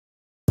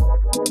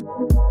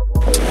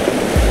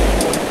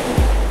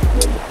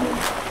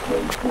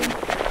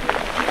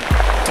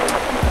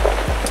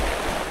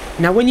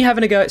Now when you're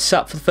having a go at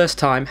SUP for the first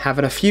time,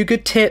 having a few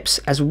good tips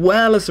as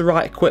well as the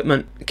right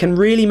equipment can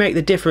really make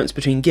the difference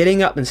between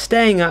getting up and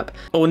staying up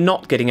or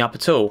not getting up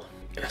at all.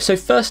 So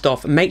first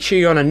off, make sure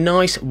you're on a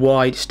nice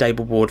wide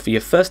stable board for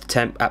your first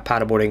attempt at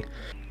paddleboarding.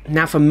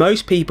 Now for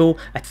most people,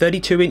 a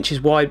 32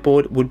 inches wide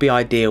board would be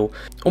ideal,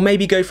 or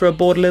maybe go for a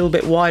board a little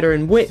bit wider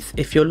in width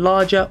if you're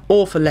larger,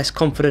 or for less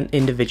confident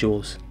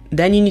individuals.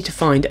 Then you need to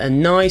find a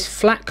nice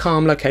flat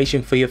calm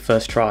location for your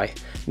first try.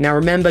 Now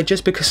remember,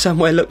 just because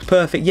somewhere looked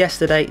perfect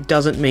yesterday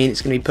doesn't mean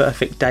it's going to be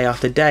perfect day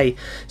after day,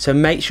 so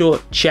make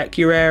sure check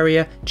your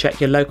area, check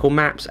your local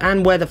maps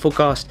and weather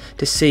forecast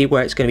to see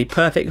where it's going to be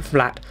perfect and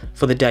flat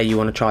for the day you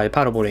want to try your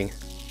paddleboarding.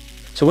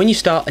 So when you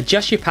start,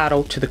 adjust your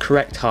paddle to the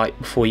correct height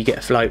before you get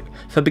afloat.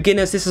 For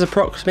beginners, this is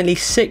approximately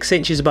 6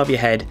 inches above your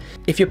head.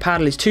 If your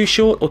paddle is too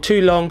short or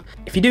too long,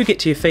 if you do get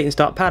to your feet and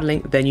start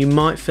paddling, then you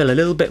might feel a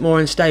little bit more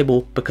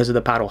unstable because of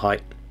the paddle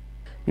height.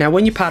 Now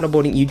when you're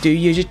paddleboarding, you do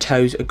use your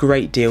toes a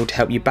great deal to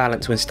help you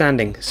balance when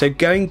standing, so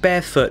going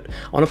barefoot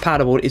on a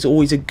paddleboard is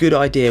always a good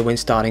idea when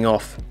starting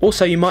off.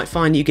 Also, you might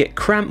find you get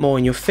cramped more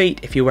in your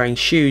feet if you're wearing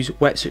shoes,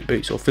 wetsuit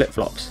boots or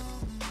flip-flops.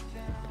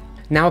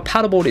 Now a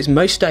paddleboard is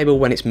most stable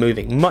when it's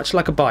moving, much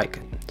like a bike.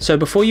 So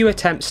before you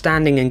attempt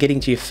standing and getting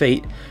to your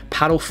feet,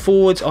 paddle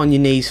forwards on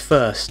your knees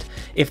first.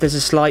 If there's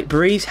a slight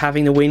breeze,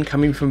 having the wind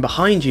coming from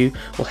behind you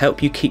will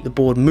help you keep the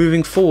board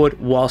moving forward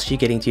whilst you're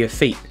getting to your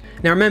feet.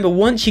 Now remember,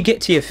 once you get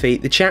to your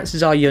feet, the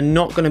chances are you're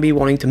not going to be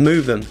wanting to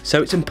move them,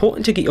 so it's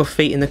important to get your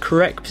feet in the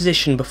correct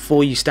position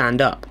before you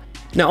stand up.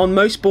 Now on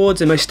most boards,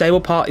 the most stable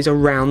part is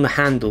around the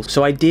handle,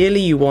 so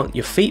ideally you want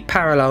your feet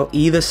parallel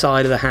either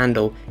side of the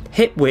handle,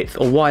 hip width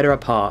or wider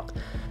apart.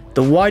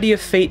 The wider your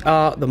feet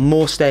are, the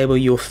more stable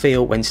you'll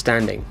feel when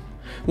standing.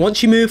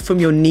 Once you move from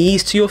your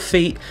knees to your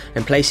feet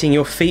and placing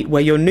your feet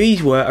where your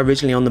knees were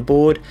originally on the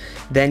board,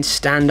 then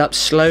stand up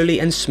slowly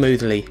and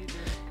smoothly.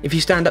 If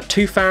you stand up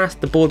too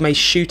fast, the board may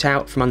shoot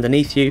out from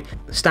underneath you.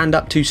 Stand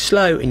up too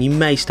slow and you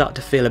may start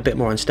to feel a bit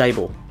more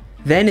unstable.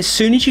 Then as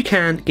soon as you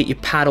can, get your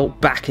paddle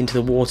back into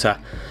the water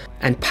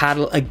and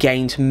paddle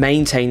again to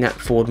maintain that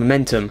forward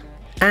momentum.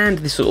 And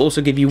this will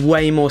also give you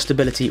way more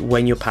stability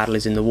when your paddle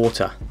is in the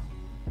water.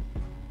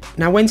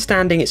 Now when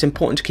standing, it's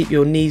important to keep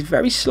your knees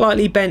very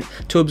slightly bent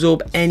to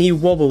absorb any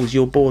wobbles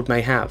your board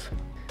may have.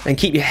 Then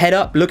keep your head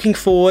up, looking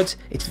forwards.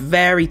 It's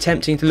very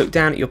tempting to look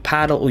down at your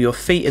paddle or your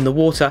feet in the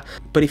water,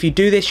 but if you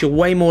do this, you're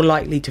way more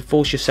likely to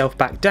force yourself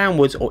back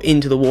downwards or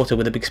into the water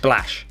with a big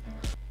splash.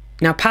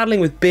 Now paddling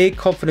with big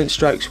confident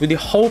strokes with your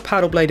whole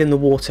paddle blade in the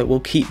water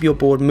will keep your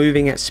board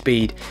moving at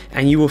speed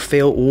and you will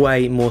feel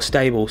way more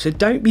stable. So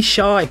don't be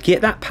shy,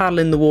 get that paddle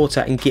in the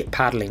water and get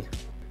paddling.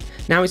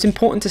 Now it's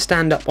important to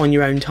stand up on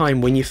your own time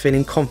when you're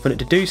feeling confident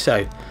to do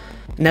so.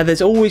 Now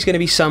there's always going to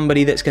be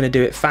somebody that's going to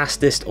do it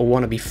fastest or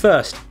want to be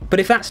first, but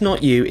if that's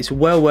not you, it's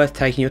well worth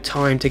taking your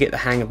time to get the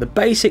hang of the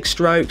basic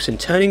strokes and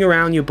turning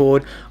around your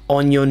board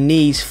on your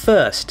knees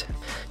first.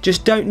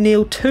 Just don't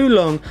kneel too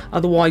long,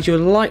 otherwise you're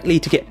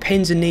likely to get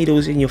pins and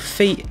needles in your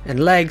feet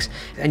and legs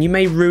and you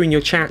may ruin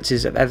your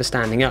chances of ever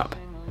standing up.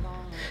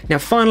 Now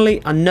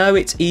finally, I know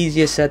it's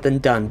easier said than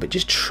done, but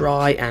just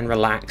try and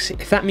relax.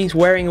 If that means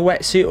wearing a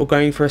wetsuit or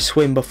going for a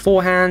swim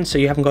beforehand so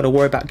you haven't got to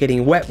worry about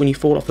getting wet when you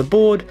fall off the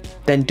board,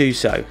 then do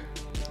so.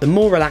 The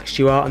more relaxed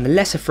you are and the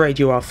less afraid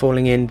you are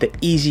falling in, the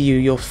easier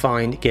you'll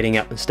find getting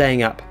up and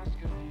staying up.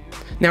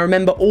 Now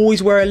remember,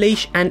 always wear a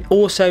leash, and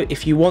also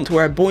if you want to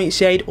wear a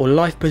buoyancy aid or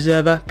life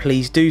preserver,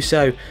 please do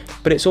so.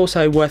 But it's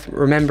also worth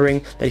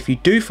remembering that if you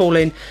do fall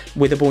in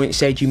with a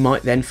buoyancy aid, you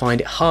might then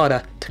find it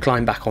harder to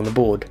climb back on the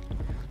board.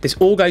 This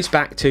all goes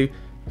back to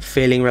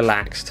feeling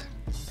relaxed.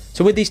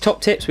 So with these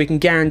top tips, we can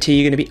guarantee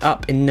you're going to be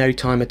up in no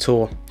time at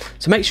all.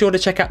 So make sure to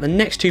check out the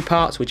next two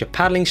parts, which are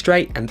paddling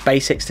straight and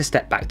basics to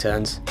step back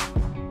turns.